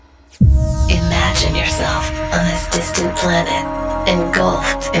Imagine yourself on this distant planet,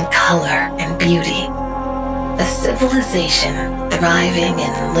 engulfed in color and beauty. A civilization thriving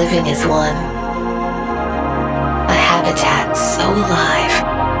and living as one. A habitat so alive,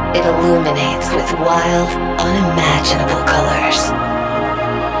 it illuminates with wild, unimaginable colors.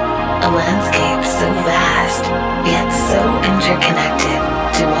 A landscape so vast, yet so interconnected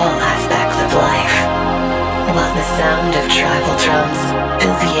to all aspects of life. While the sound of tribal drums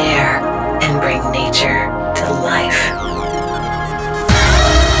fill the air and bring nature to life.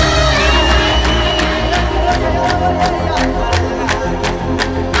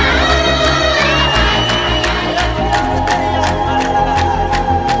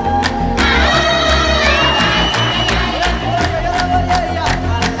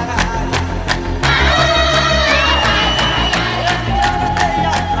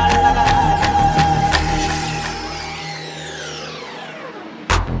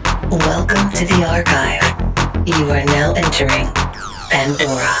 Welcome to the archive. You are now entering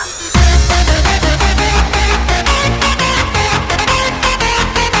Pandora.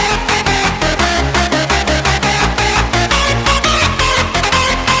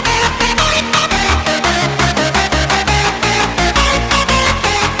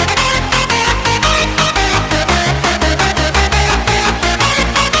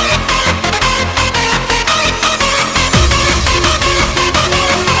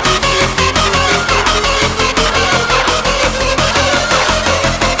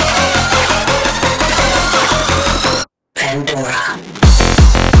 Pandora.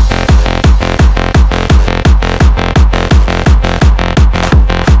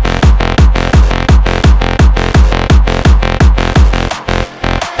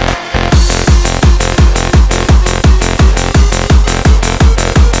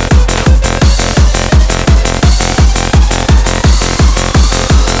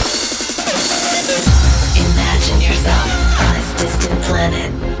 Imagine yourself on this distant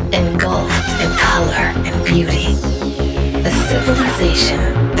planet, engulfed in color and beauty. A civilization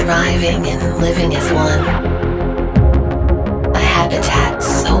thriving and living as one. A habitat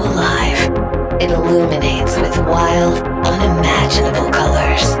so alive, it illuminates with wild, unimaginable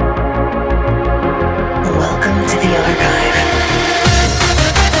colors. Welcome to the archive.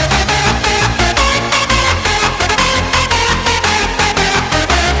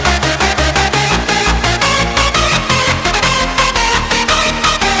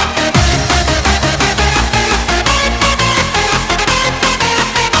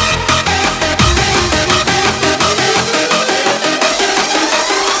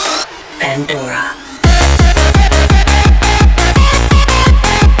 Pandora.